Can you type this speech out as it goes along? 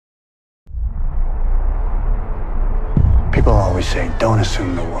People always say, don't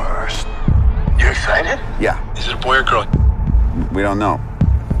assume the worst. You excited? Yeah. Is it a boy or girl? We don't know.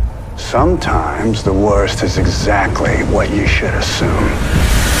 Sometimes the worst is exactly what you should assume.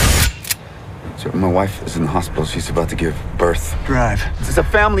 So my wife is in the hospital. She's about to give birth. Drive. This is a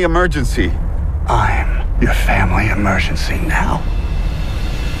family emergency. I'm your family emergency now.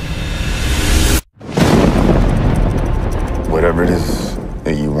 Whatever it is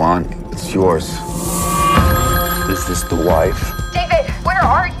that you want, it's yours. Is this the wife? David, where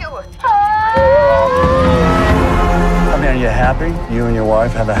are you? I mean, are you happy? You and your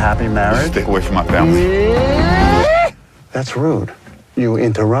wife have a happy marriage? Stay away from my family. That's rude. You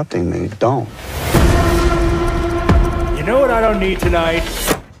interrupting me, don't. You know what I don't need tonight?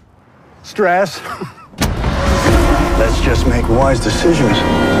 Stress. Let's just make wise decisions.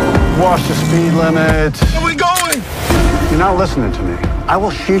 Watch the speed limit. Where are we going? You're not listening to me. I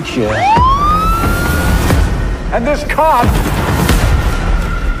will shoot you. And this cop...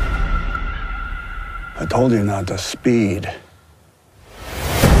 I told you not to speed.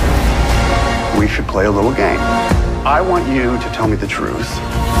 We should play a little game. I want you to tell me the truth.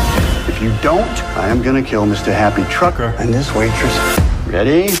 If you don't, I am gonna kill Mr. Happy Trucker and this waitress.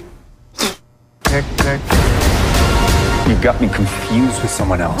 Ready? Tick, tick. You got me confused with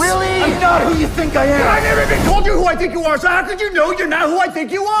someone else. Really? I'm not who you think I am. I never even told you who I think you are, so how could you know you're not who I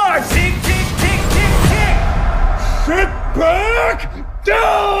think you are? Tick, tick, tick, tick, tick! Sit back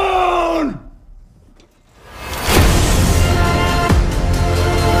down!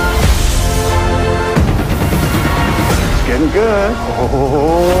 It's getting good.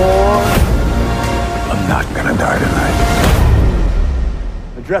 Oh. I'm not gonna die tonight.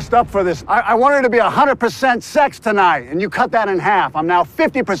 I dressed up for this. I wanted to be 100% sex tonight, and you cut that in half. I'm now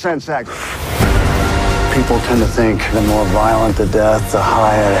 50% sex. People tend to think the more violent the death, the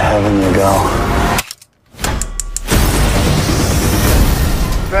higher to heaven you go.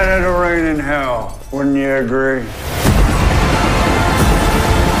 Better to rain in hell, wouldn't you agree?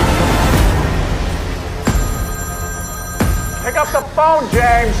 Pick up the phone,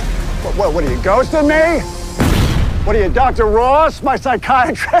 James. What are you, ghosting me? What are you, Dr. Ross, my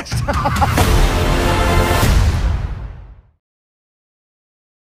psychiatrist?